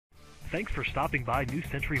Thanks for stopping by New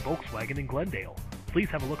Century Volkswagen in Glendale. Please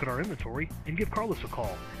have a look at our inventory and give Carlos a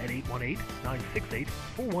call at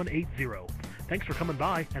 818-968-4180. Thanks for coming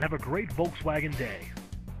by and have a great Volkswagen day.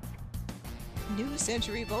 New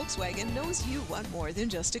Century Volkswagen knows you want more than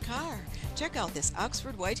just a car. Check out this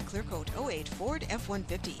Oxford White Clearcoat '08 Ford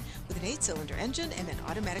F-150 with an 8-cylinder engine and an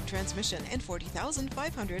automatic transmission and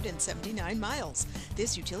 40,579 miles.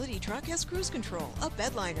 This utility truck has cruise control, a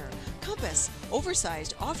bedliner, compass,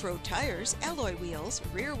 oversized off-road tires, alloy wheels,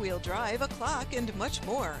 rear-wheel drive, a clock, and much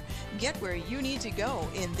more. Get where you need to go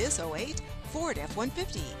in this '08 Ford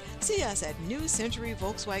F-150. See us at New Century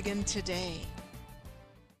Volkswagen today.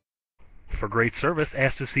 For great service,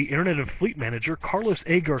 ask to see Internet and Fleet Manager Carlos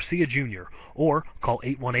A. Garcia Jr. or call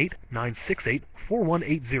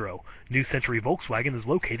 818-968-4180. New Century Volkswagen is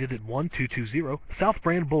located at 1220 South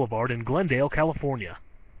Brand Boulevard in Glendale, California.